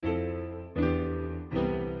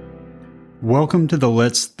Welcome to the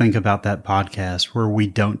Let's Think About That podcast, where we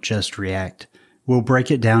don't just react. We'll break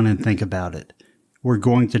it down and think about it. We're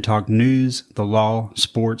going to talk news, the law,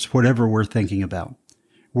 sports, whatever we're thinking about.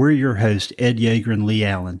 We're your hosts, Ed Yeager and Lee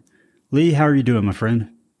Allen. Lee, how are you doing, my friend?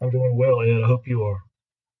 I'm doing well, Ed. I hope you are.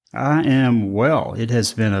 I am well. It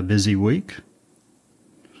has been a busy week.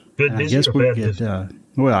 Good busy or bad busy?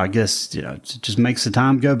 I guess it just makes the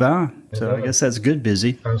time go by. So I guess that's good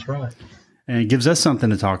busy. That's right. And it gives us something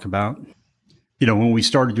to talk about. When we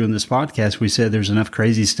started doing this podcast, we said there's enough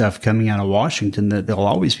crazy stuff coming out of Washington that there'll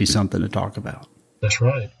always be something to talk about. That's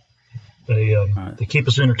right. They keep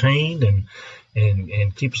us entertained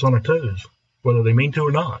and keep us on our toes, whether they mean to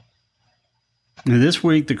or not. And this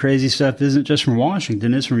week, the crazy stuff isn't just from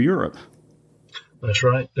Washington, it's from Europe. That's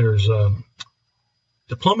right. There's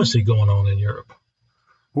diplomacy going on in Europe.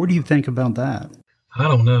 What do you think about that? I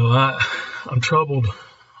don't know. I'm troubled.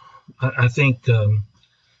 I think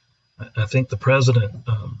the president,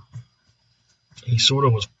 he sort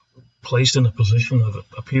of was placed in a position of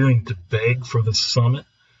appearing to beg for the summit.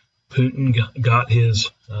 Putin got his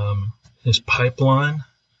pipeline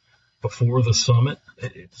before the summit.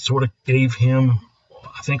 It sort of gave him,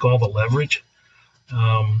 I think, all the leverage.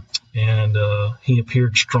 And he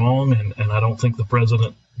appeared strong, and I don't think the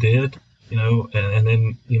president did, and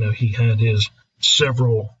then, he had his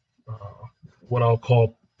several, what I'll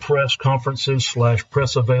call press conferences /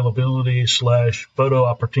 press availability / photo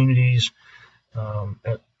opportunities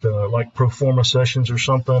at like pro forma sessions or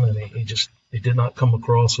something, and he did not come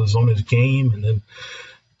across as on his game. And then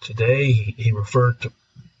today he referred to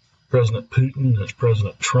President Putin as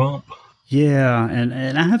President Trump. Yeah,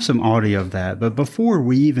 and I have some audio of that. But before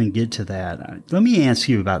we even get to that, let me ask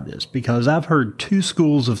you about this, because I've heard two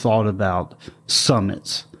schools of thought about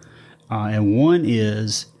summits. And one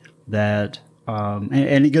is that,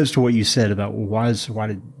 and it goes to what you said about why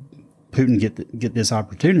did Putin get this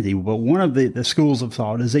opportunity? But one of the schools of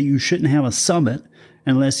thought is that you shouldn't have a summit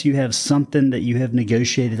unless you have something that you have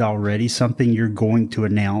negotiated already, something you're going to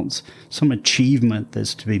announce, some achievement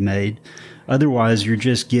that's to be made. Otherwise, you're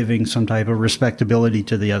just giving some type of respectability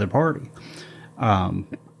to the other party.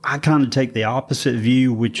 I kind of take the opposite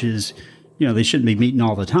view, which is, they shouldn't be meeting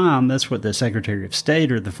all the time. That's what the Secretary of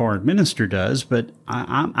State or the foreign minister does. But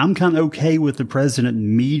I'm kind of okay with the president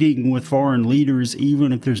meeting with foreign leaders,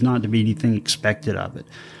 even if there's not to be anything expected of it.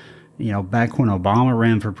 Back when Obama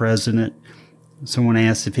ran for president, someone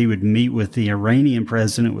asked if he would meet with the Iranian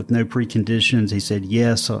president with no preconditions. He said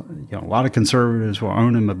yes. A lot of conservatives will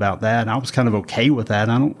own him about that. I was kind of okay with that.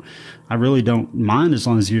 I really don't mind as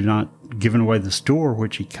long as you're not giving away the store,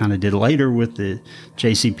 which he kind of did later with the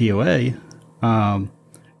JCPOA.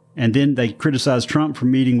 And then they criticized Trump for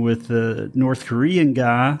meeting with the North Korean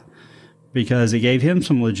guy because it gave him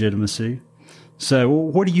some legitimacy. So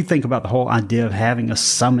what do you think about the whole idea of having a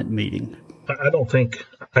summit meeting?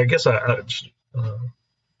 I guess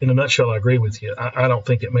in a nutshell, I agree with you. I don't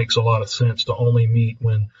think it makes a lot of sense to only meet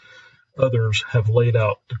when others have laid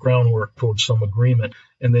out the groundwork towards some agreement,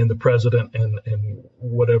 and then the president and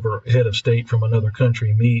whatever head of state from another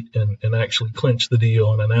country meet and actually clinch the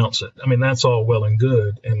deal and announce it. I mean, that's all well and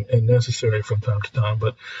good and necessary from time to time,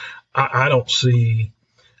 but I don't see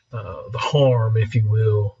the harm, if you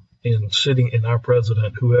will, in our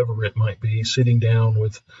president, whoever it might be, sitting down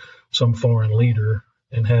with some foreign leader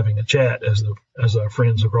and having a chat, as our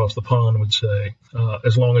friends across the pond would say,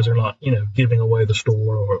 as long as they're not, giving away the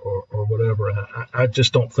store or whatever. I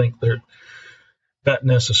just don't think that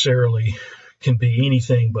necessarily can be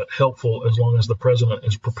anything but helpful, as long as the president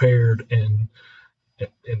is prepared and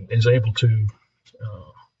is able to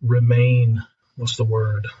remain,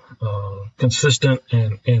 consistent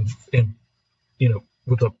and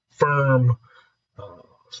with a firm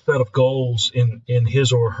set of goals in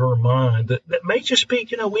his or her mind that may just be,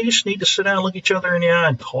 we just need to sit down, look each other in the eye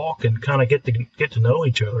and talk and kind of get to know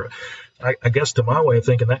each other. I guess, to my way of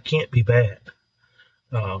thinking, that can't be bad.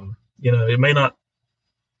 It may not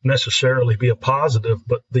necessarily be a positive,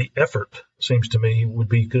 but the effort seems to me would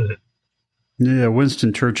be good. Yeah,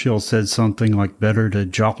 Winston Churchill said something like better to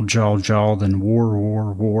jaw than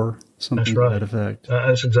war. Something That's right. To that effect.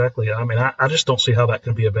 That's exactly. I mean, I just don't see how that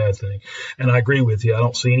can be a bad thing. And I agree with you. I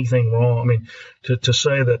don't see anything wrong. I mean, to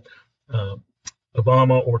say that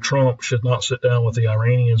Obama or Trump should not sit down with the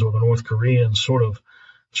Iranians or the North Koreans sort of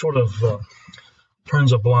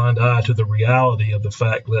turns a blind eye to the reality of the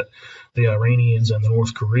fact that the Iranians and the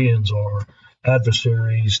North Koreans are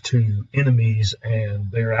adversaries to enemies,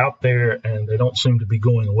 and they're out there and they don't seem to be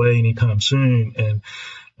going away anytime soon. And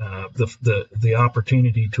the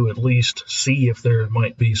opportunity to at least see if there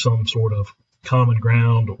might be some sort of common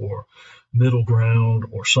ground or middle ground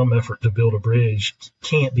or some effort to build a bridge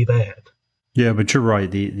can't be bad. Yeah, but you're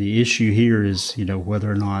right. The issue here is,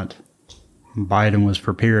 whether or not Biden was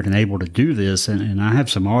prepared and able to do this. And I have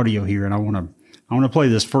some audio here, and I want to play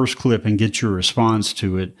this first clip and get your response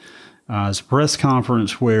to it. It's a press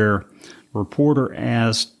conference where a reporter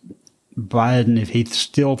asked Biden if he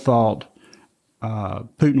still thought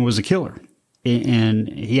Putin was a killer. And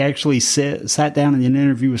he actually sat down in an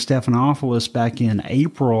interview with Stephanopoulos back in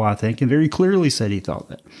April, I think, and very clearly said he thought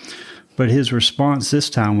that. But his response this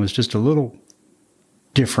time was just a little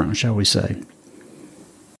different, shall we say.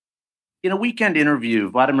 In a weekend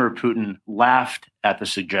interview, Vladimir Putin laughed at the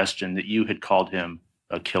suggestion that you had called him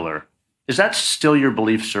a killer. Is that still your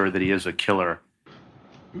belief, sir, that he is a killer?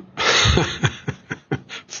 To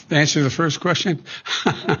answer the first question,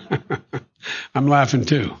 I'm laughing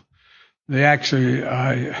too.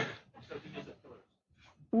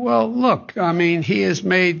 Well, look, I mean, he has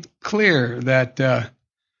made clear that the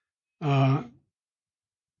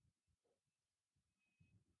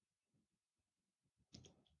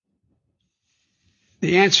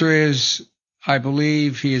answer is, I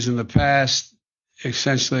believe he has in the past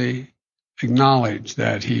essentially acknowledged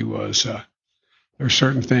that he was, there are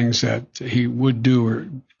certain things that he would do or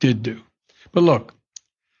did do. But look,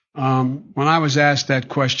 when I was asked that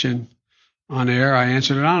question on air, I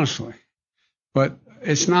answered it honestly. But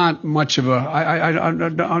it's not much of I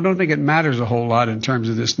don't think it matters a whole lot in terms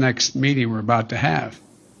of this next meeting we're about to have.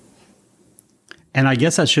 And I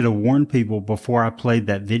guess I should have warned people before I played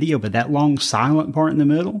that video, but that long silent part in the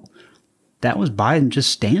middle, that was Biden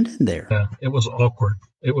just standing there. Yeah, it was awkward.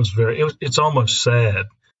 It's almost sad.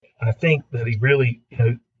 I think that he really,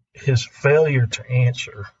 his failure to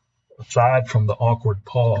answer, aside from the awkward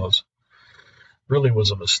pause, really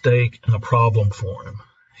was a mistake and a problem for him.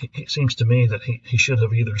 It seems to me that he should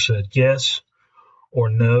have either said yes or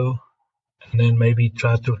no, and then maybe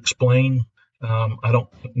tried to explain. I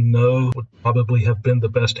don't think no would probably have been the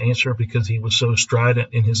best answer because he was so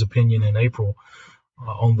strident in his opinion in April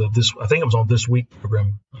I think it was on This Week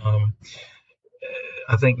program.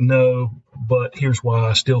 I think no, but here's why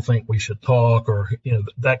I still think we should talk, or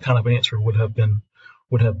that kind of answer would have been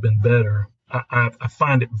better. I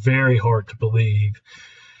find it very hard to believe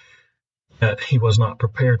that he was not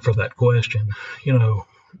prepared for that question.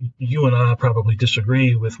 You and I probably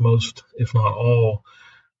disagree with most, if not all,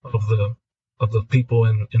 of the people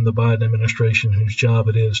in the Biden administration whose job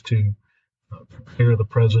it is to prepare the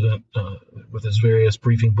president with his various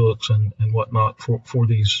briefing books and whatnot for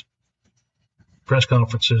these press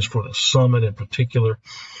conferences, for the summit in particular.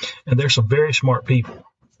 And there's some very smart people.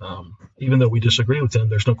 Even though we disagree with them,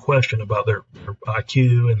 there's no question about their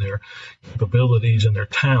IQ and their capabilities and their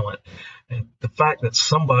talent. And the fact that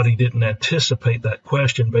somebody didn't anticipate that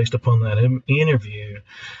question based upon that interview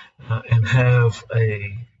and have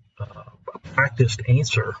a practiced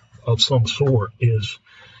answer of some sort is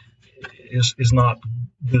not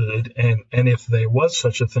good. And if there was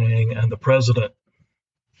such a thing and the president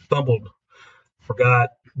stumbled, forgot,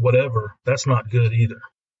 whatever, that's not good either.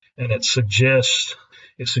 And it suggests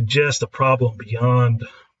a problem beyond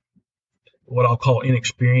what I'll call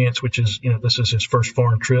inexperience, which is, this is his first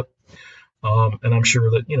foreign trip. And I'm sure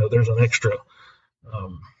that, there's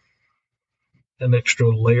an extra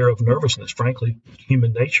layer of nervousness, frankly,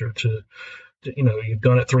 human nature to you've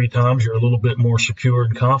done it 3 times. You're a little bit more secure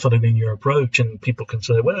and confident in your approach. And people can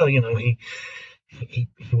say, well, he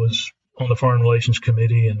was on the Foreign Relations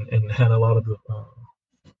Committee and had a lot of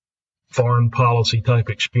foreign policy type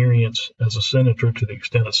experience as a senator, to the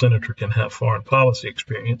extent a senator can have foreign policy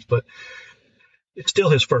experience, but it's still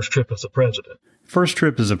his first trip as a president. First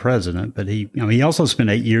trip as a president, but he also spent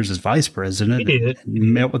 8 years as vice president. He did. He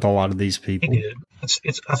met with a lot of these people. He did.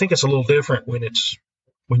 I think it's a little different when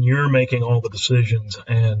you're making all the decisions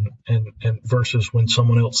and versus when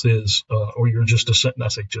someone else is, or you're just a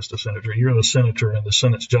senator. You're the senator, and the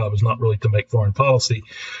Senate's job is not really to make foreign policy.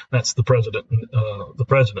 That's the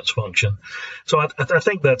president's function. So I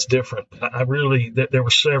think that's different. There were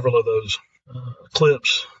several of those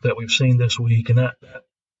clips that we've seen this week, and that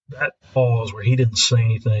pause where he didn't say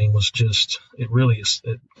anything was just,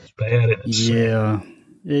 it's bad in itself.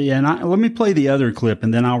 Yeah, and let me play the other clip,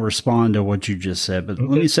 and then I'll respond to what you just said. But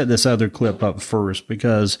Let me set this other clip up first,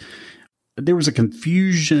 because there was a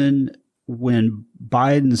confusion when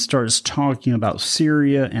Biden starts talking about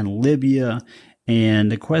Syria and Libya,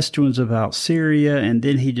 and the question was about Syria, and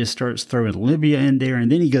then he just starts throwing Libya in there,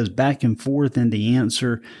 and then he goes back and forth in the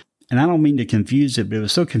answer. And I don't mean to confuse it, but it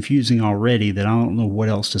was so confusing already that I don't know what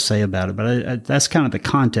else to say about it. But that's kind of the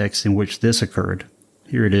context in which this occurred.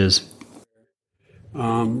 Here it is.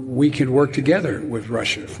 we could work together with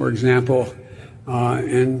Russia. For example,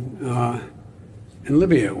 in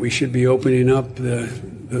Libya, we should be opening up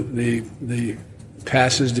the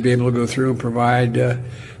passes to be able to go through and provide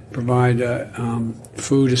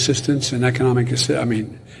food assistance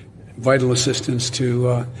and vital assistance to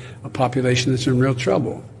a population that's in real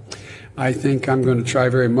trouble. I think I'm going to try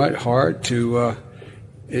very much hard to.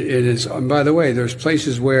 It is. And by the way, there's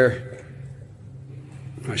places where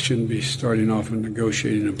I shouldn't be starting off and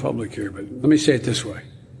negotiating in public here, but let me say it this way: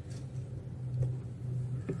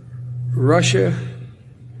 Russia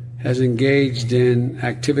has engaged in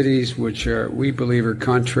activities which we believe are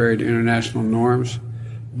contrary to international norms,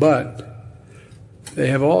 but they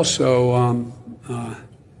have also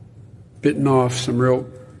bitten off some real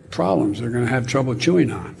problems they're going to have trouble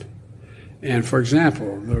chewing on. And for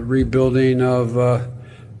example, the rebuilding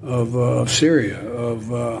of Syria,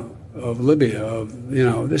 of Libya,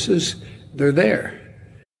 they're there.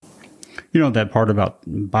 That part about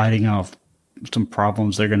biting off some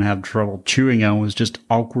problems they're going to have trouble chewing on was just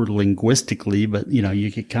awkward linguistically, but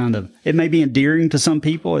you could kind of, it may be endearing to some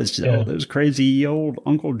people. It's just, those crazy old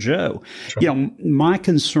Uncle Joe. Sure. My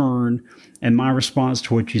concern and my response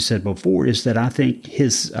to what you said before is that I think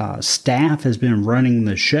his staff has been running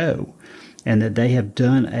the show, and that they have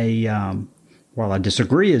done well, I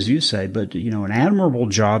disagree, as you say, but, an admirable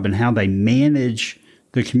job in how they manage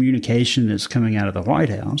the communication that's coming out of the White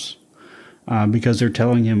House, because they're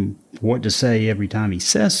telling him what to say every time he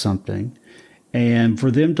says something. And for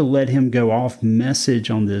them to let him go off message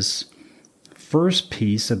on this first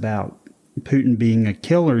piece about Putin being a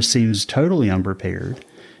killer seems totally unprepared.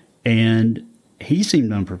 And he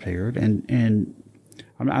seemed unprepared. And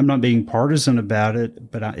I'm not being partisan about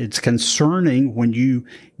it, but it's concerning when you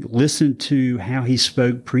listen to how he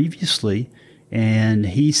spoke previously, and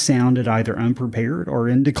he sounded either unprepared or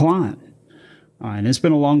in decline. And it's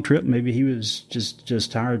been a long trip. Maybe he was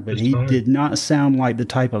just tired, but he did not sound like the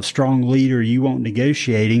type of strong leader you want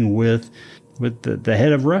negotiating with the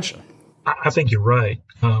head of Russia. I think you're right.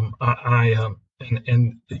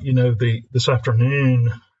 This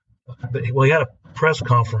afternoon, he had a press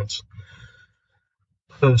conference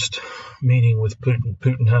post meeting with Putin.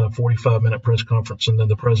 Putin had a 45-minute press conference, and then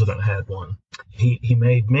the president had one. He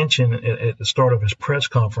made mention at the start of his press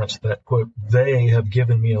conference that, quote, they have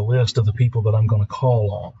given me a list of the people that I'm going to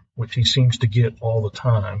call on, which he seems to get all the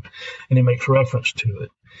time, and he makes reference to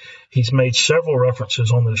it. He's made several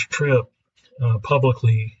references on this trip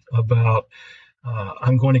publicly about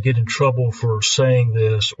I'm going to get in trouble for saying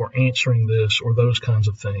this or answering this or those kinds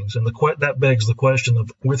of things. And that begs the question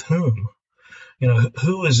of with whom?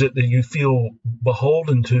 Who is it that you feel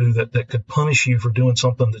beholden to that could punish you for doing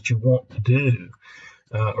something that you want to do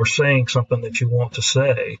or saying something that you want to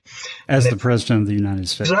say? As the President of the United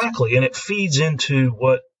States. Exactly. And it feeds into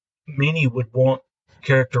what many would want to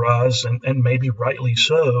characterize, and maybe rightly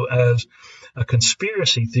so, as a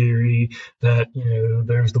conspiracy theory that,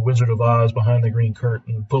 there's the Wizard of Oz behind the green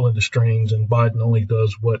curtain pulling the strings, and Biden only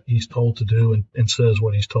does what he's told to do and says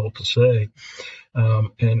what he's told to say.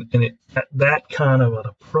 That kind of an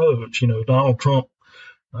approach, Donald Trump,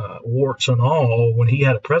 warts and all, when he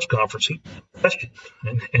had a press conference, he questioned,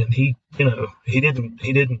 and he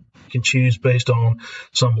didn't can choose based on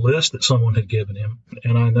some list that someone had given him.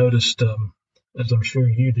 And I noticed, as I'm sure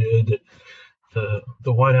you did, that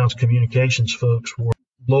the White House communications folks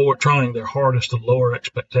were trying their hardest to lower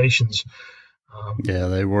expectations.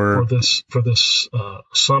 They were for this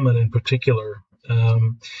summit in particular.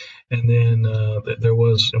 And then there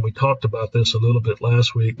was, and we talked about this a little bit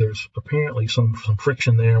last week, there's apparently some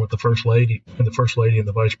friction there with the First Lady and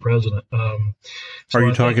the Vice President. Are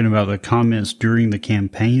you talking about the comments during the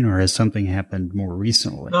campaign, or has something happened more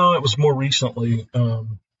recently? No, it was more recently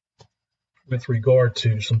with regard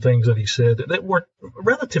to some things that he said that were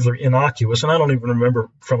relatively innocuous, and I don't even remember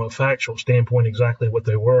from a factual standpoint exactly what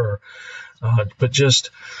they were, but just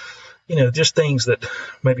things that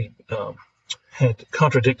maybe had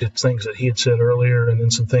contradicted things that he had said earlier, and then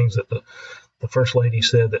some things that the First Lady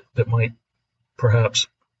said that might perhaps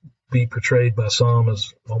be portrayed by some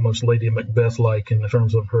as almost Lady Macbeth-like in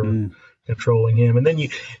terms of her controlling him. And then you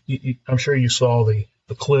I'm sure you saw the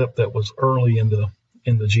clip that was early in the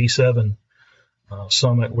G7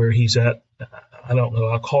 summit where he's at, I don't know,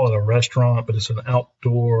 I'll call it a restaurant, but it's an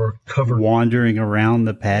outdoor covered. Wandering around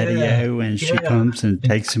the patio, and she comes and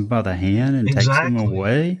takes him by the hand and takes him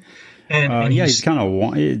away. And he's kind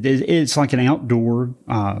of, it's like an outdoor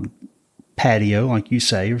patio, like you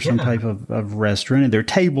say, or some type of restaurant, and there are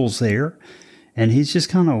tables there, and he's just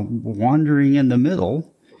kind of wandering in the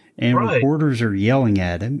middle, and reporters are yelling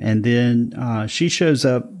at him, and then she shows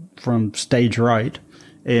up from stage right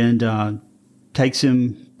and takes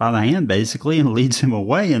him by the hand basically and leads him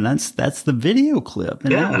away, and that's the video clip,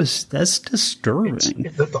 and that's disturbing.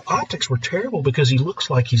 The optics were terrible because he looks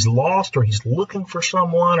like he's lost, or he's looking for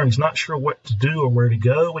someone, or he's not sure what to do or where to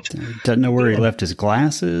go, which doesn't know where he left his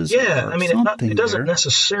glasses. It doesn't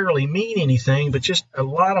necessarily mean anything, but just a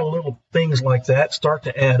lot of little things like that start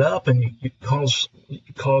to add up, and it causes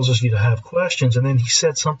you to have questions. And then he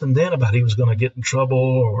said something then about he was going to get in trouble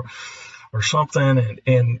or something,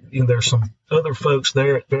 and there's some other folks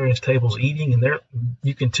there at various tables eating, and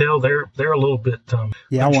you can tell they're a little bit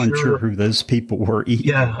I wasn't sure who those people were eating.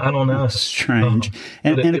 Yeah, I don't know. It's strange.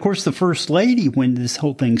 And of course the First Lady, when this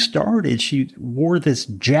whole thing started, she wore this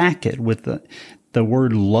jacket with the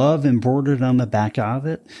word love embroidered on the back of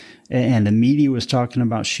it. And the media was talking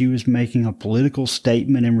about she was making a political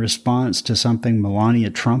statement in response to something Melania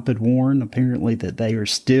Trump had worn. Apparently that they've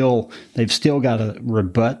still got to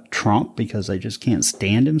rebut Trump because they just can't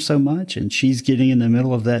stand him so much. And she's getting in the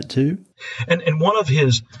middle of that too. And one of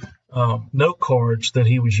his note cards that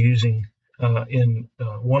he was using in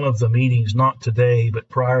one of the meetings, not today, but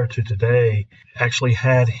prior to today, actually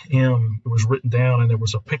had him, it was written down, and there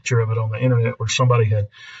was a picture of it on the internet where somebody had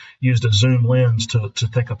used a zoom lens to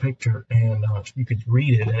take a picture, and you could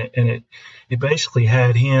read it, and it basically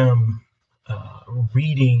had him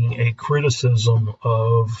reading a criticism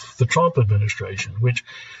of the Trump administration, which,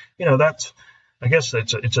 that's, I guess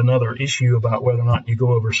it's another issue about whether or not you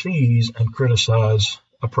go overseas and criticize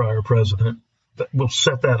a prior president. We'll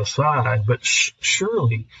set that aside, but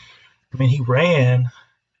surely, he ran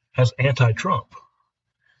as anti-Trump.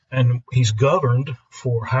 And he's governed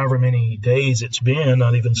for however many days it's been,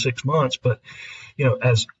 not even 6 months. But,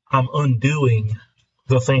 as I'm undoing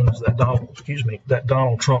the things that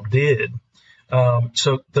Donald Trump did.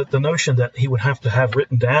 So the notion that he would have to have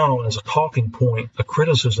written down as a talking point a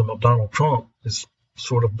criticism of Donald Trump is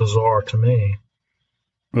sort of bizarre to me.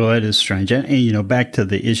 Well, that is strange. And back to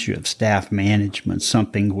the issue of staff management,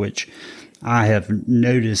 something which I have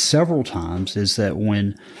noticed several times is that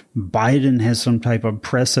when Biden has some type of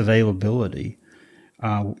press availability,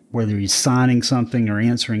 whether he's signing something or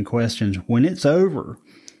answering questions, when it's over,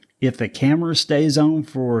 if the camera stays on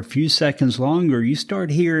for a few seconds longer, you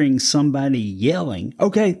start hearing somebody yelling,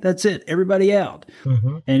 "Okay, that's it, everybody out."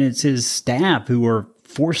 Mm-hmm. And it's his staff who are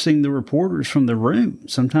forcing the reporters from the room.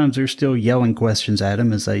 Sometimes they're still yelling questions at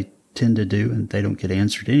him, as they tend to do, and they don't get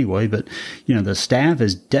answered anyway. But, the staff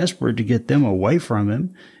is desperate to get them away from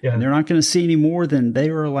him, and they're not going to see any more than they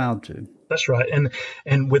are allowed to. That's right.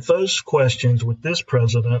 And with those questions, with this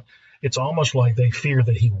president, it's almost like they fear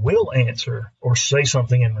that he will answer or say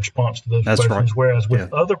something in response to those questions. Right. Whereas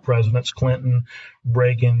with other presidents, Clinton,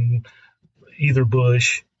 Reagan, either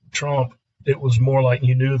Bush, Trump, it was more like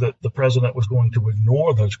you knew that the president was going to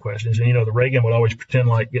ignore those questions. And, the Reagan would always pretend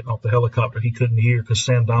like getting off the helicopter he couldn't hear because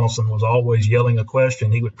Sam Donaldson was always yelling a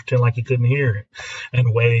question. He would pretend like he couldn't hear it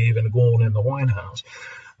and wave and go on in the White House.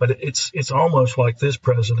 But it's almost like this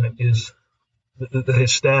president is that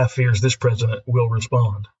his staff fears this president will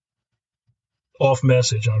respond. Off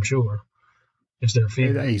message, I'm sure, is their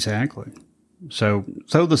fear. Exactly. So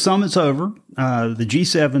the summit's over, the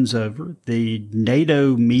G7's over, the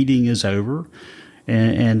NATO meeting is over,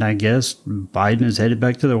 and I guess Biden is headed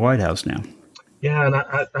back to the White House now. Yeah, and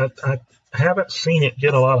I haven't seen it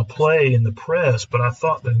get a lot of play in the press, but I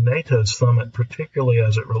thought the NATO summit, particularly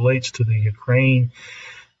as it relates to the Ukraine,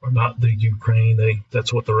 or not the Ukraine,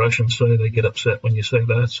 that's what the Russians say. They get upset when you say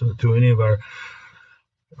that. So to any of our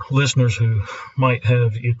listeners who might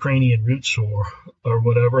have Ukrainian roots or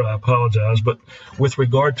whatever, I apologize. But with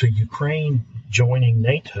regard to Ukraine joining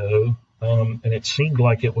NATO, and it seemed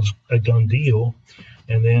like it was a done deal,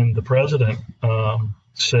 and then the president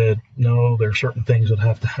said, no, there are certain things that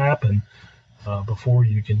have to happen before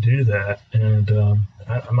you can do that. And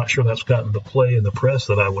I'm not sure that's gotten the play in the press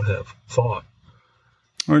that I would have thought.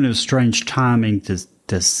 Or it was strange timing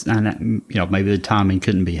and maybe the timing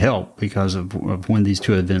couldn't be helped because of when these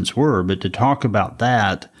two events were, but to talk about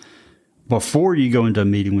that before you go into a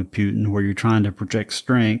meeting with Putin where you're trying to project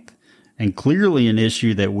strength, and clearly an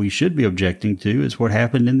issue that we should be objecting to is what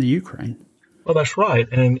happened in the Ukraine. Well, that's right.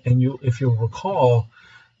 And if you'll recall,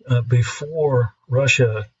 before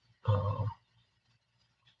Russia,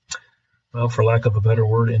 for lack of a better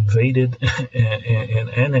word, invaded and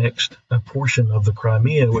annexed a portion of the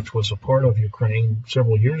Crimea, which was a part of Ukraine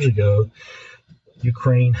several years ago,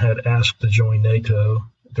 Ukraine had asked to join NATO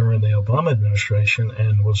during the Obama administration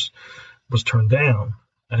and was turned down.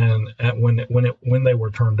 And when they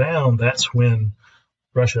were turned down, that's when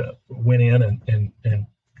Russia went in and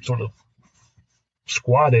sort of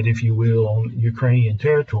squatted, if you will, on Ukrainian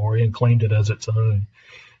territory and claimed it as its own.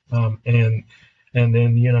 And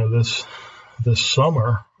then, this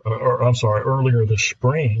summer, or I'm sorry, earlier this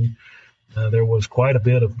spring, there was quite a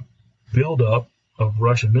bit of buildup of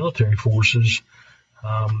Russian military forces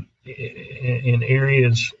in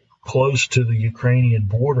areas close to the Ukrainian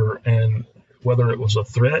border, and whether it was a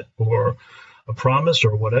threat or a promise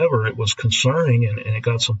or whatever, it was concerning, and it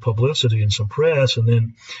got some publicity and some press. And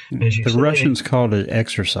then, as you the say, Russians called it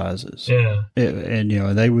exercises. Yeah. And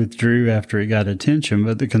they withdrew after it got attention,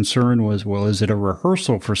 but the concern was, well, is it a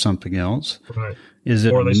rehearsal for something else? Right. Is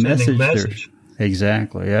it or a message?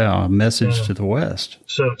 Exactly. Yeah. A message to the West.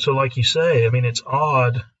 So like you say, I mean, it's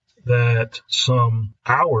odd that some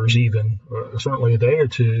hours, even, or certainly a day or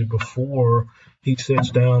two before he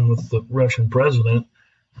sits down with the Russian president,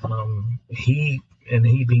 he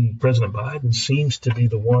being President Biden seems to be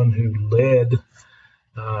the one who led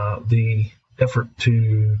the effort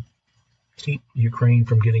to keep Ukraine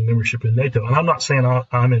from getting membership in NATO. And I'm not saying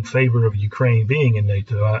I'm in favor of Ukraine being in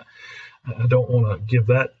NATO. I don't want to give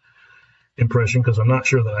that impression, because I'm not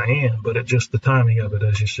sure that I am. But the timing of it,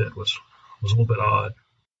 as you said, was a little bit odd.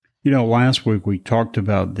 Last week we talked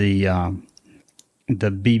about the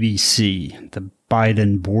BBC, the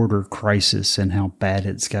Biden border crisis, and how bad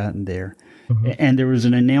it's gotten there. Mm-hmm. And there was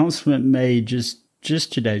an announcement made just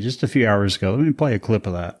today, just a few hours ago. Let me play a clip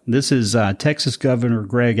of that. This is Texas Governor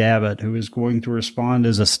Greg Abbott, who is going to respond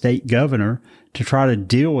as a state governor to try to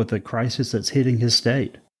deal with the crisis that's hitting his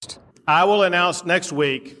state. I will announce next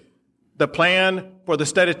week the plan for the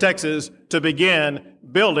state of Texas to begin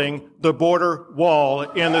building the border wall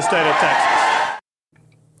in the state of Texas.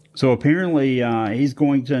 So apparently he's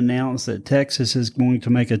going to announce that Texas is going to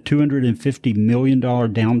make a $250 million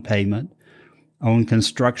down payment on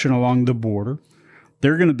construction along the border.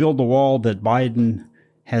 They're going to build the wall that Biden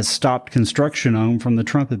has stopped construction on from the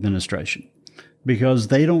Trump administration, because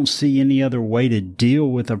they don't see any other way to deal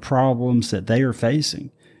with the problems that they are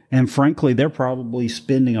facing. And frankly, they're probably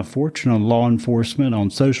spending a fortune on law enforcement, on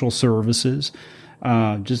social services,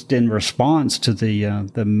 just in response to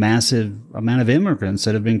the massive amount of immigrants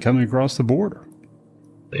that have been coming across the border.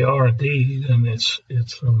 They are indeed, and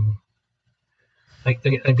I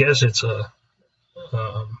guess it's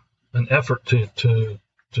an effort to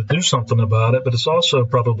do something about it, but it's also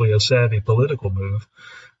probably a savvy political move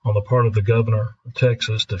on the part of the governor of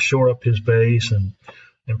Texas to shore up his base and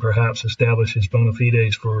perhaps establish his bona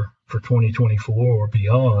fides for 2024 or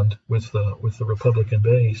beyond with the Republican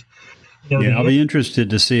base. I'll be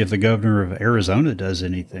interested to see if the governor of Arizona does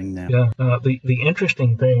anything now. Yeah, the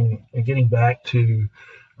interesting thing, and getting back to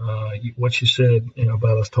what you said,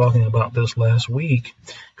 about us talking about this last week,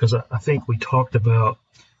 because I think we talked about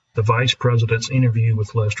the vice president's interview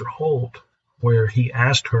with Lester Holt, where he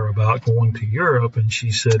asked her about going to Europe, and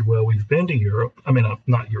she said, well, we've been to Europe. I mean,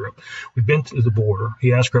 not Europe. We've been to the border.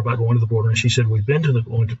 He asked her about going to the border, and she said, we've been to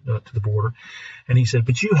the border. And he said,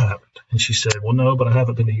 but you haven't. And she said, well, no, but I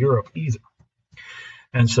haven't been to Europe either.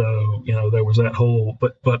 And so, there was that whole,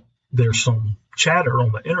 but there's some chatter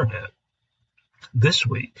on the internet this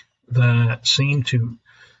week that seemed to,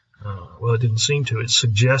 it didn't seem to, it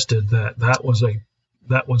suggested that was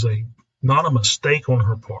not a mistake on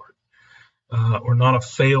her part. Or not a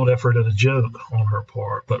failed effort at a joke on her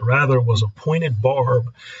part, but rather was a pointed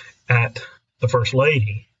barb at the First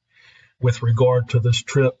Lady with regard to this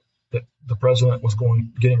trip that the president was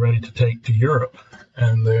getting ready to take to Europe.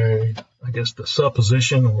 And I guess the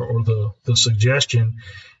supposition or the suggestion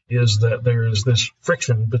is that there is this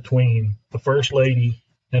friction between the First Lady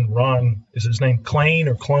and Ron, is his name Klain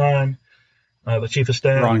or Klein, the chief of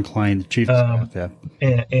staff? Ron Klain, the chief of staff,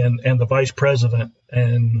 yeah. And the vice president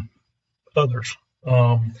and others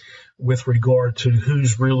with regard to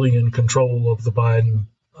who's really in control of the Biden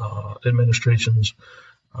administration's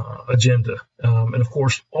agenda. And of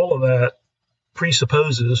course, all of that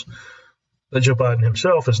presupposes that Joe Biden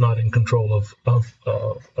himself is not in control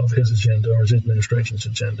of his agenda or his administration's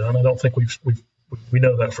agenda. And I don't think we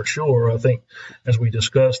know that for sure. I think, as we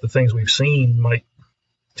discussed, the things we've seen might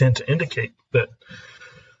tend to indicate that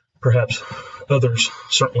perhaps others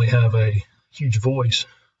certainly have a huge voice.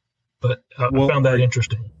 But I found that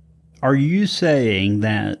interesting. Are you saying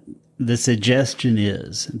that the suggestion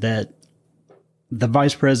is that the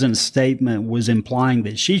vice president's statement was implying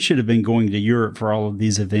that she should have been going to Europe for all of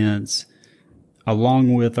these events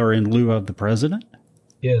along with or in lieu of the president?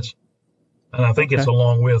 Yes. And I think it's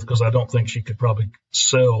along with, because I don't think she could probably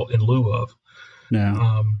sell in lieu of.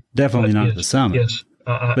 No, definitely not at the summit. Yes.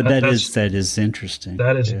 But that is interesting.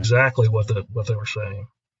 That is exactly what they were saying.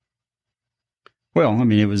 Well, I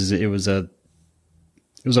mean, it was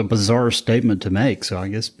It was a bizarre statement to make, so I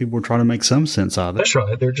guess people were trying to make some sense out of it. That's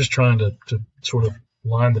right. They're just trying to sort of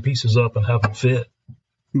line the pieces up and have them fit.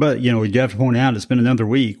 But, you know, we do have to point out it's been another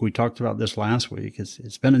week. We talked about this last week.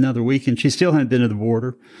 It's been another week, and she still hasn't been to the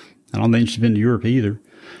border. I don't think she's been to Europe either.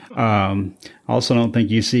 I also don't think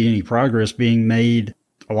you see any progress being made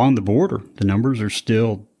along the border. The numbers are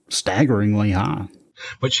still staggeringly high.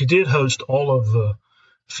 But she did host all of the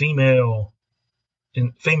females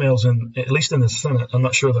in, at least in the Senate. I'm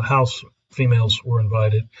not sure the House females were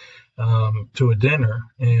invited to a dinner.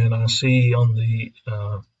 And I see on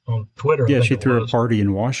Twitter. Yeah, she threw a party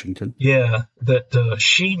in Washington. Yeah, that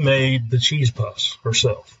she made the cheese puffs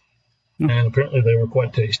herself. Oh. And apparently they were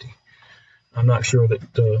quite tasty. I'm not sure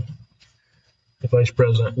that the vice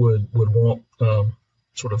president would want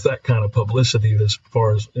sort of that kind of publicity as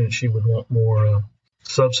far as she would want more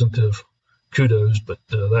substantive kudos, but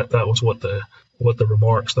that was what the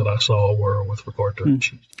remarks that I saw were with regard to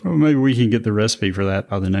cheese. Well, maybe we can get the recipe for that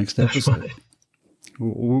by the next episode. Right.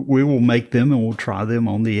 We will make them and we'll try them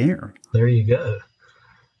on the air. There you go.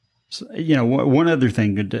 So, you know, one other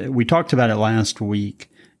thing, we talked about it last week.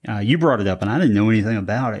 You brought it up and I didn't know anything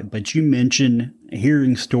about it, but you mentioned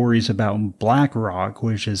hearing stories about BlackRock,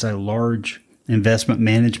 which is a large investment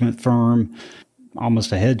management firm,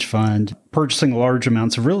 almost a hedge fund, purchasing large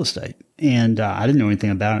amounts of real estate. And I didn't know anything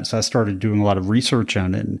about it, so I started doing a lot of research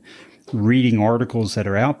on it and reading articles that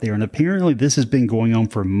are out there. And apparently this has been going on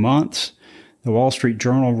for months. The Wall Street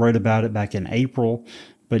Journal wrote about it back in April,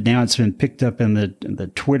 but now it's been picked up in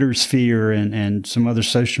the Twitter sphere and some other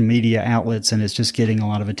social media outlets, and it's just getting a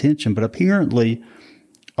lot of attention. But apparently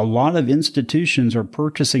a lot of institutions are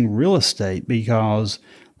purchasing real estate because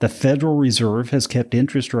the Federal Reserve has kept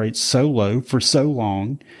interest rates so low for so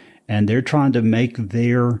long, and they're trying to make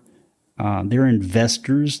their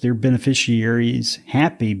investors, their beneficiaries,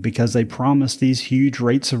 happy because they promise these huge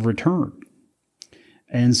rates of return.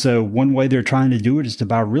 And so one way they're trying to do it is to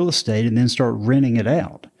buy real estate and then start renting it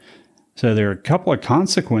out. So there are a couple of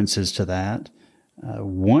consequences to that.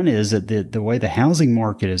 One is that the way the housing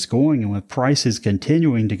market is going, and with prices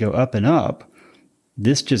continuing to go up and up,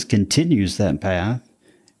 this just continues that path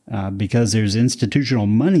because there's institutional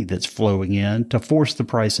money that's flowing in to force the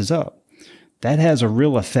prices up. That has a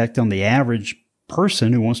real effect on the average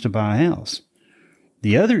person who wants to buy a house.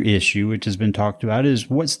 The other issue, which has been talked about, is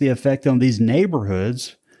what's the effect on these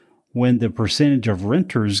neighborhoods when the percentage of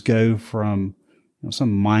renters go from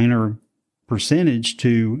some minor percentage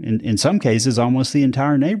to, in some cases, almost the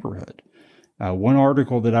entire neighborhood. One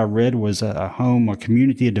article that I read was a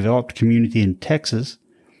developed community in Texas,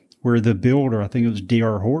 where the builder, I think it was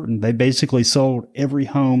D.R. Horton, they basically sold every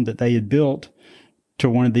home that they had built to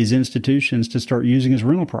one of these institutions to start using as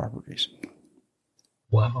rental properties.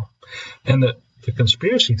 Wow. And the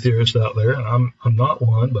conspiracy theorists out there, and I'm not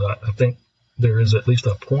one, but I think there is at least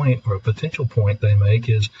a point or a potential point they make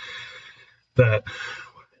is that,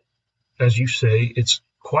 as you say, it's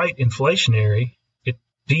quite inflationary. It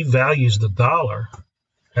devalues the dollar,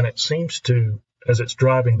 and it seems to, as it's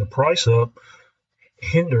driving the price up,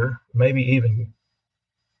 hinder, maybe even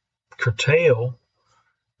curtail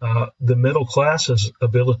the middle class's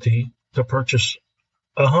ability to purchase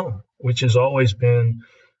a home, which has always been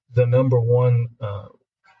the number one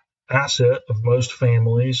asset of most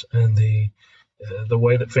families, and the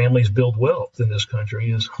way that families build wealth in this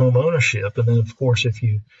country is home ownership. And then, of course, if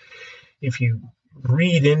you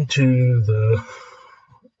read into the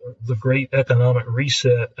great economic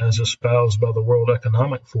reset as espoused by the World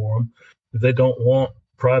Economic Forum, they don't want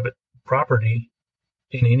private property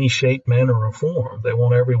in any shape, manner, or form. They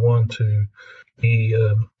want everyone to be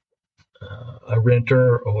a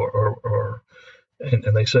renter, or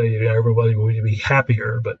and they say everybody will be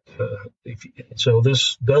happier. But so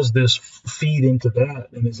does this feed into that,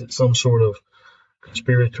 and is it some sort of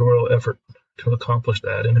conspiratorial effort to accomplish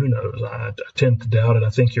that? And who knows? I tend to doubt it. I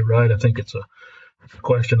think you're right. I think it's a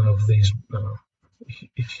question of these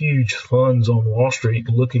huge funds on Wall Street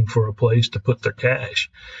looking for a place to put their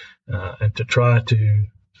cash and to try to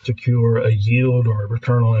secure a yield or a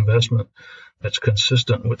return on investment that's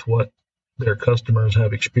consistent with what their customers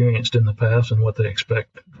have experienced in the past and what they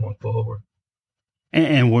expect going forward.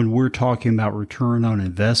 And when we're talking about return on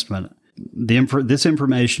investment, this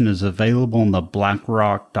information is available on the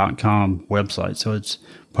BlackRock.com website. So it's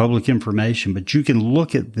public information, but you can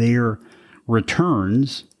look at their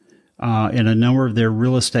returns in a number of their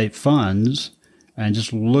real estate funds, and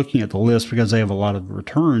just looking at the list, because they have a lot of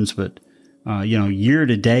returns, but year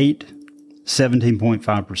to date,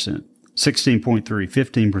 17.5%, 16.3%,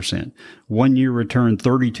 15%, 1 year return,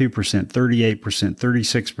 32%, 38%,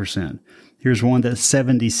 36%. Here's one that's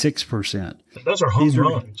 76%. Those are home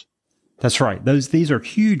runs. That's right. These are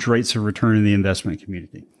huge rates of return in the investment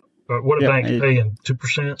community. What a bank paying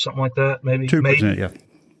 2%, something like that, maybe 2%.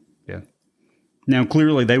 Yeah. Now,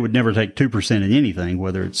 clearly, they would never take 2% in anything,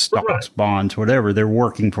 whether it's stocks, bonds, whatever. They're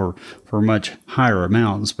working for much higher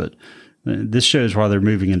amounts, but this shows why they're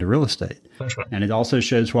moving into real estate. That's right. And it also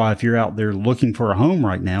shows why, if you're out there looking for a home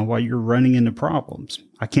right now, why you're running into problems.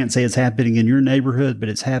 I can't say it's happening in your neighborhood, but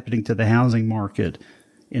it's happening to the housing market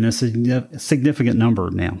in a significant number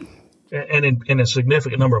now. And in a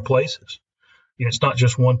significant number of places. It's not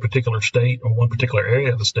just one particular state or one particular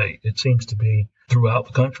area of the state. It seems to be throughout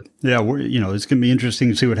the country. Yeah, it's going to be interesting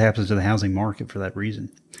to see what happens to the housing market for that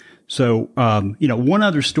reason. So, one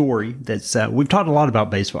other story that's we've talked a lot about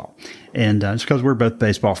baseball, and it's because we're both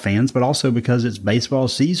baseball fans, but also because it's baseball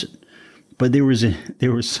season. But there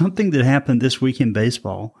was something that happened this week in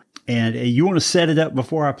baseball, and you want to set it up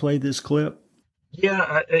before I play this clip?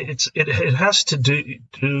 Yeah, it has to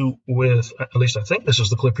do with, at least I think this is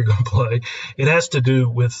the clip you're going to play. It has to do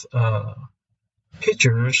with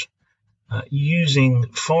pitchers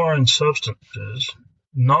using foreign substances,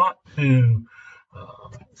 not to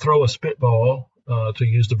throw a spitball, to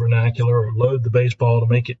use the vernacular, or load the baseball to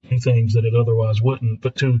make it do things that it otherwise wouldn't,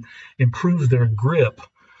 but to improve their grip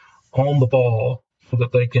on the ball so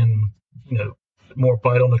that they can, more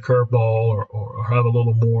bite on the curveball or have a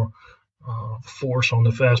little more force on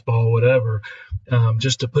the fastball, whatever,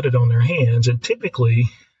 just to put it on their hands. And typically,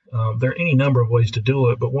 there are any number of ways to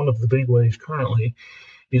do it, but one of the big ways currently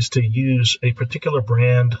is to use a particular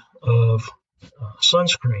brand of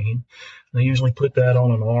sunscreen. They usually put that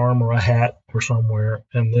on an arm or a hat or somewhere,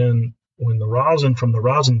 and then when the rosin from the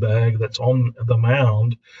rosin bag that's on the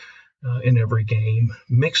mound in every game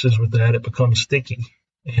mixes with that, it becomes sticky,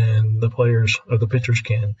 and the players or the pitchers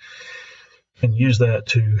can use that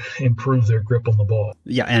to improve their grip on the ball.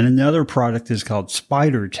 Yeah, and another product is called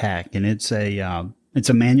Spider Tack, and it's a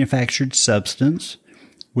manufactured substance,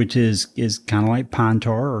 which is kind of like pine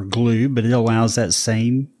tar or glue, but it allows that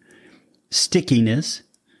same stickiness.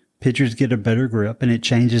 Pitchers get a better grip, and it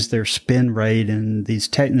changes their spin rate and these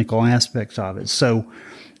technical aspects of it. So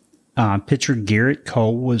pitcher Garrett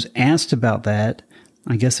Cole was asked about that.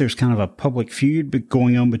 I guess there's kind of a public feud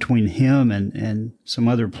going on between him and some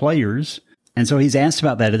other players. And so he's asked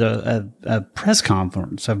about that at a press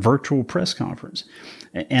conference, a virtual press conference.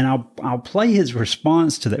 And I'll play his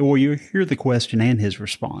response to that. Well, you'll hear the question and his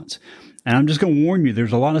response. And I'm just going to warn you,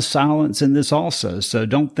 there's a lot of silence in this also. So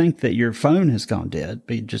don't think that your phone has gone dead.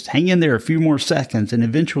 But just hang in there a few more seconds, and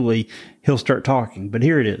eventually he'll start talking. But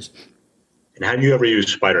here it is. And have you ever used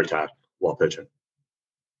Spider Tack while pitching?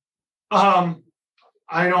 I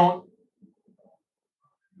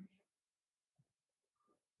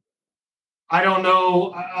don't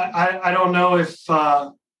know. I don't know if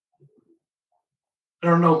I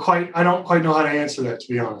don't quite know how to answer that,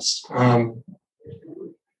 to be honest.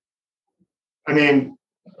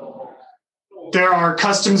 There are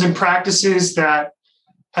customs and practices that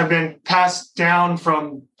have been passed down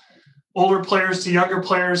from older players to younger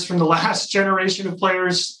players, from the last generation of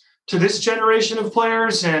players to this generation of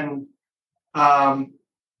players, and I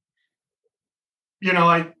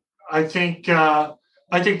think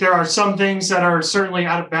there are some things that are certainly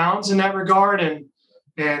out of bounds in that regard,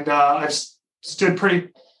 and I've stood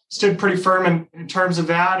pretty firm in terms of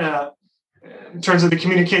that, in terms of the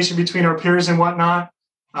communication between our peers and whatnot.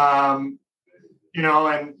 And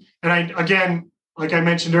I, again, like I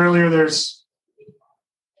mentioned earlier, there's,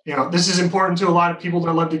 this is important to a lot of people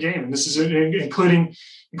that love the game, and this is including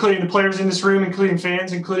the players in this room, including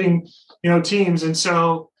fans, including teams. And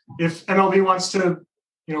so if MLB wants to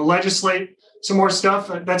legislate some more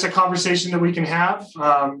stuff, that's a conversation that we can have,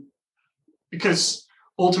 because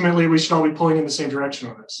ultimately we should all be pulling in the same direction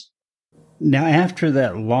on this. Now, after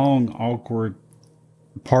that long, awkward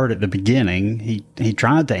part at the beginning, he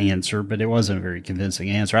tried to answer, but it wasn't a very convincing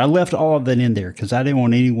answer. I left all of that in there because I didn't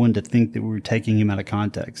want anyone to think that we were taking him out of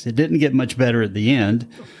context. It didn't get much better at the end.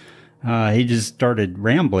 He just started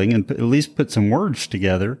rambling and at least put some words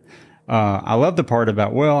together. I love the part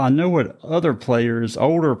about, well, I know what other players,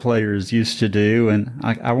 older players used to do, and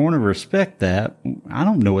I want to respect that. I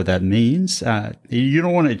don't know what that means. You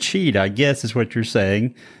don't want to cheat, I guess is what you're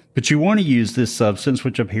saying, but you want to use this substance,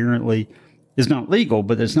 which apparently is not legal,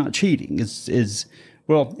 but it's not cheating.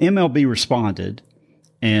 Well, MLB responded,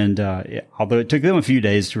 and although it took them a few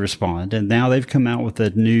days to respond, and now they've come out with a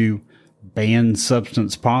new banned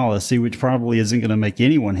substance policy, which probably isn't going to make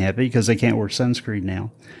anyone happy because they can't wear sunscreen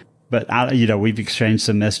now. But we've exchanged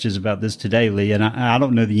some messages about this today, Lee, and I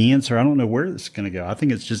don't know the answer. I don't know where this is going to go. I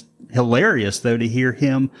think it's just hilarious, though, to hear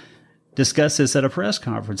him discuss this at a press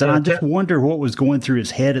conference. And I just wonder what was going through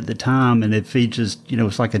his head at the time, and if he just,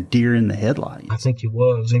 it's like a deer in the headlights. I think he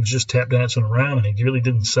was. He was just tap dancing around, and he really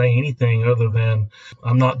didn't say anything other than,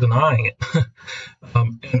 I'm not denying it.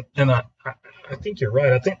 I think you're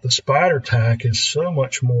right. I think the spider tack is so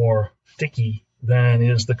much more sticky than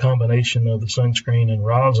is the combination of the sunscreen and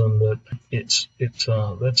rosin that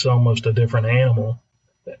that's almost a different animal.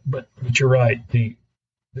 But you're right. The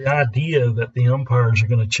idea that the umpires are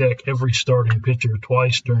going to check every starting pitcher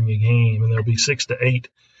twice during a game, and there'll be 6 to 8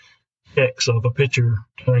 checks of a pitcher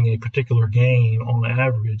during a particular game on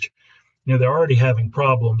average, they're already having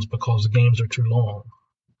problems because the games are too long.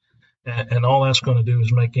 And all that's going to do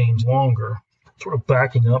is make games longer. Sort of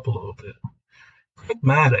backing up a little bit. Craig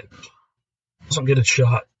Maddux doesn't get a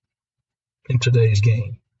shot in today's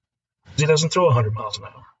game. He doesn't throw 100 miles an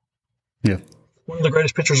hour. Yeah. One of the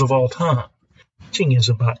greatest pitchers of all time. Pitching is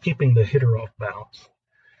about keeping the hitter off balance.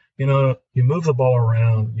 You move the ball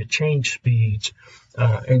around, you change speeds,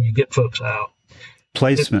 and you get folks out.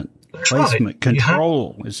 Placement, right.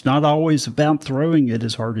 Control. It's not always about throwing it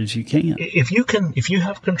as hard as you can. If you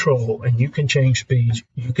have control and you can change speeds,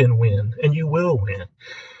 you can win, and you will win.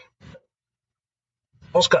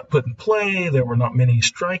 Balls got put in play. There were not many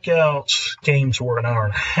strikeouts. Games were an hour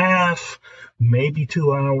and a half, maybe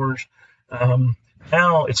 2 hours.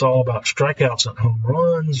 Now it's all about strikeouts and home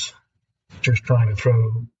runs. Pitchers trying to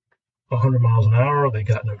throw 100 miles an hour. They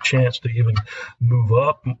got no chance to even move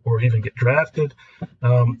up or even get drafted.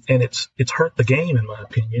 And it's hurt the game, in my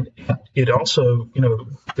opinion. It also,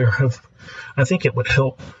 I think it would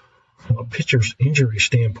help from a pitcher's injury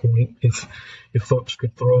standpoint if folks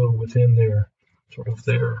could throw within their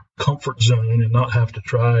comfort zone and not have to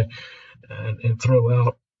try and throw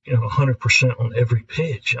out 100% on every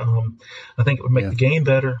pitch. I think it would make the game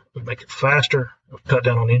better, it would make it faster, it would cut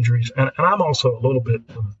down on injuries. And I'm also a little bit,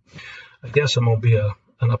 I guess I'm going to be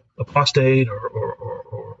an apostate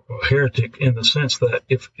or a heretic in the sense that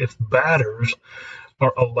if batters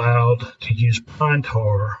are allowed to use pine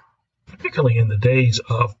tar, particularly in the days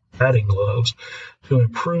of batting gloves, to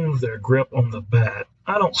improve their grip on the bat,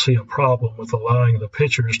 I don't see a problem with allowing the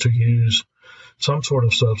pitchers to use some sort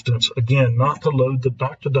of substance, again, not to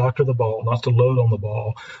doctor the ball, not to load on the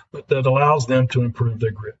ball, but that allows them to improve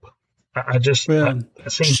their grip. That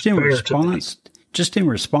seems fair to me. Just in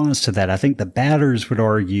response to that, I think the batters would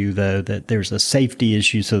argue, though, that there's a safety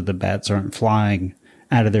issue so the bats aren't flying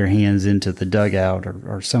out of their hands into the dugout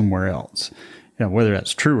or somewhere else. Whether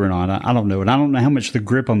that's true or not, I don't know. And I don't know how much the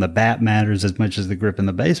grip on the bat matters as much as the grip in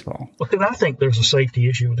the baseball. Well, because I think there's a safety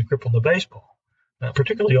issue with the grip on the baseball.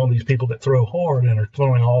 Particularly on these people that throw hard and are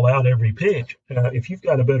throwing all out every pitch. If you've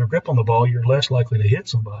got a better grip on the ball, you're less likely to hit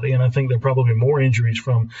somebody. And I think there are probably more injuries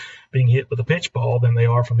from being hit with a pitch ball than they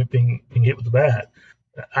are from being hit with the bat.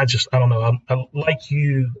 I don't know. I like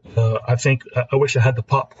you. I think I wish I had the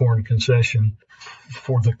popcorn concession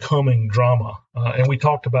for the coming drama. And we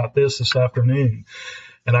talked about this afternoon.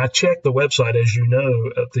 And I checked the website, as you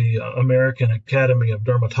know, at the American Academy of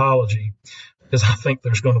Dermatology, because I think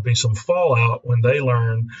there's going to be some fallout when they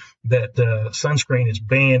learn that sunscreen is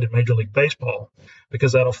banned in Major League Baseball,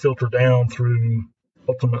 because that'll filter down through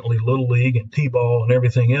ultimately Little League and T-ball and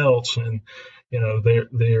everything else. And,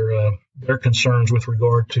 their concerns with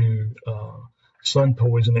regard to sun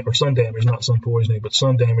poisoning or sun damage, not sun poisoning, but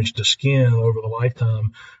sun damage to skin over the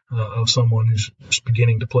lifetime of someone who's just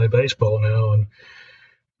beginning to play baseball now. And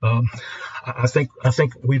I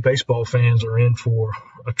think we baseball fans are in for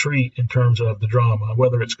a treat in terms of the drama.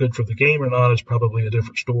 Whether it's good for the game or not is probably a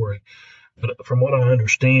different story. But from what I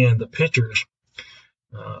understand, the pitchers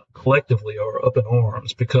collectively are up in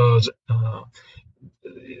arms because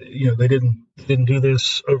they didn't do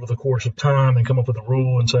this over the course of time and come up with a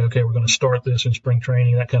rule and say, okay, we're going to start this in spring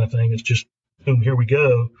training, that kind of thing. It's just, boom, here we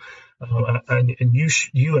go. And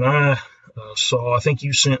you and I saw, I think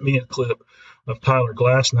you sent me a clip of Tyler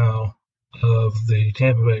Glasnow of the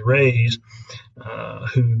Tampa Bay Rays,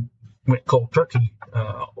 who went cold turkey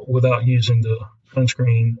without using the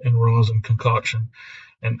sunscreen and rosin concoction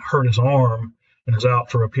and hurt his arm and is out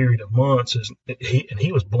for a period of months.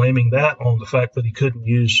 He was blaming that on the fact that he couldn't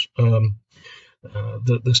use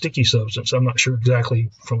the sticky substance. I'm not sure exactly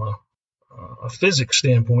from a physics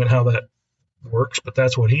standpoint how that works, but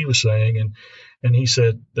that's what he was saying. And he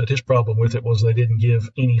said that his problem with it was they didn't give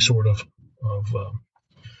any sort of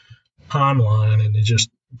timeline, and they just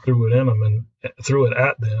threw it in them and threw it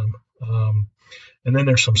at them. And then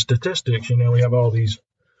there's some statistics. We have all these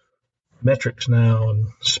metrics now and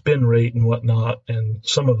spin rate and whatnot, and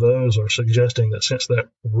some of those are suggesting that since that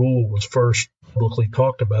rule was first publicly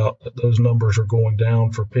talked about, that those numbers are going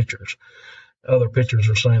down for pitchers. other pitchers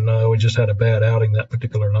are saying, no, we just had a bad outing that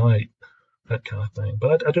particular night, that kind of thing.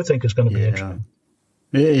 But I do think it's going to be interesting.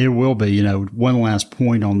 It will be. You know, one last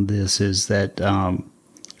point on this is that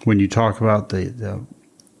when you talk about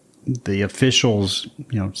the officials,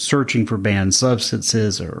 you know, searching for banned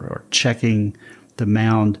substances or checking the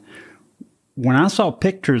mound, when I saw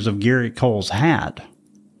pictures of Garrett Cole's hat,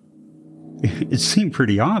 it seemed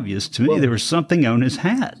pretty obvious to me. Well, there was something on his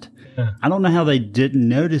hat. Yeah. I don't know how they didn't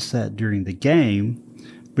notice that during the game,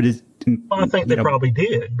 but I think they probably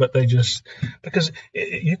did, but they just because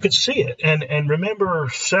you could see it, and remember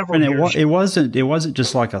several. And years it wasn't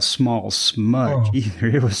just like a small smudge either.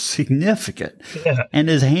 It was significant. Yeah, and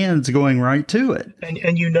his hands going right to it.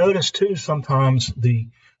 And you notice too sometimes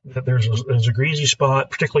that there's a greasy spot,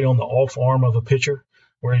 particularly on the off arm of a pitcher,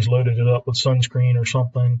 where he's loaded it up with sunscreen or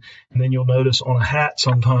something, and then you'll notice on a hat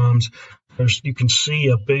sometimes you can see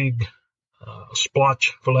a big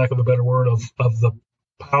splotch, for lack of a better word, of the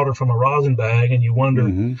powder from a rosin bag, and you wonder,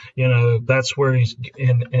 you know, that's where he's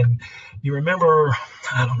and you remember,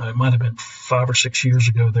 I don't know, it might have been 5 or 6 years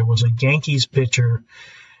ago, there was a Yankees pitcher.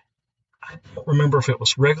 I don't remember if it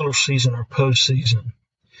was regular season or postseason,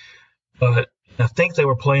 but I think they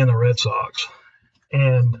were playing the Red Sox,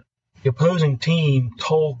 and the opposing team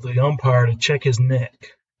told the umpire to check his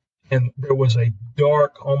neck, and there was a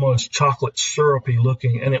dark, almost chocolate syrupy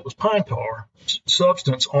looking, and it was pine tar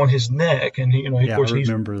substance on his neck. And, you know, of course, he's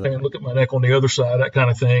saying, look at my neck on the other side, that kind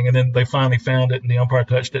of thing. And then they finally found it, and the umpire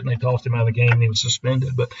touched it, and they tossed him out of the game, and he was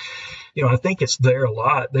suspended. But, you know, I think it's there a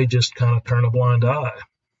lot. They just kind of turn a blind eye.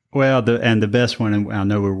 Well, the best one, and I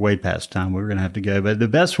know we're way past time, we're going to have to go, but the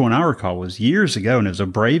best one I recall was years ago, and it was a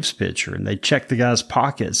Braves pitcher, and they checked the guy's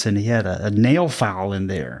pockets, and he had a nail file in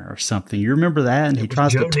there or something. You remember that? And he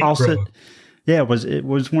tries to toss it. Yeah, it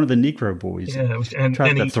was one of the Negro boys. Yeah, it was, and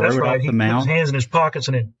tried to throw it off the mound. He put his hands in his pockets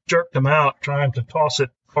and then jerked them out, trying to toss it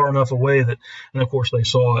far enough away that, and of course they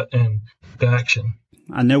saw it and took action.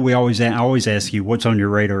 I know I always ask you what's on your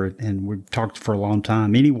radar, and we've talked for a long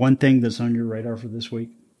time. Any one thing that's on your radar for this week?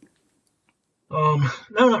 No,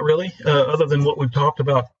 not really. Other than what we've talked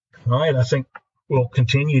about tonight, I think will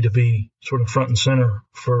continue to be sort of front and center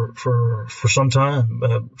for some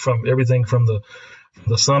time. From everything from the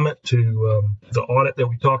summit to the audit that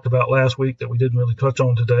we talked about last week that we didn't really touch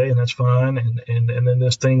on today, and that's fine. And then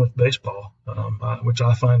this thing with baseball, which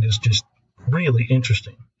I find is just really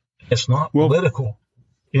interesting. It's not political,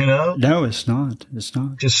 you know. No, it's not. It's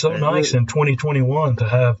not. Just so nice in 2021 to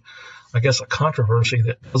have, I guess, a controversy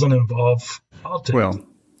that doesn't involve politics. Well,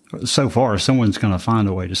 so far, someone's going to find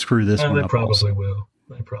a way to screw this one up. They probably will.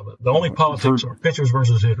 The only politics are pitchers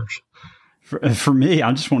versus hitters. For me,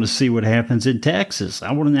 I just want to see what happens in Texas.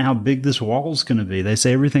 I want to know how big this wall is going to be. They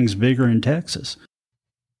say everything's bigger in Texas.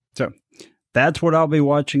 So that's what I'll be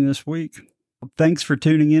watching this week. Thanks for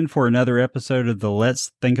tuning in for another episode of the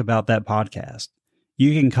Let's Think About That podcast.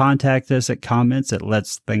 You can contact us at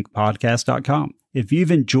comments@letsthinkpodcast.com. If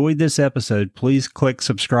you've enjoyed this episode, please click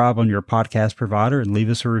subscribe on your podcast provider and leave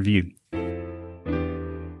us a review.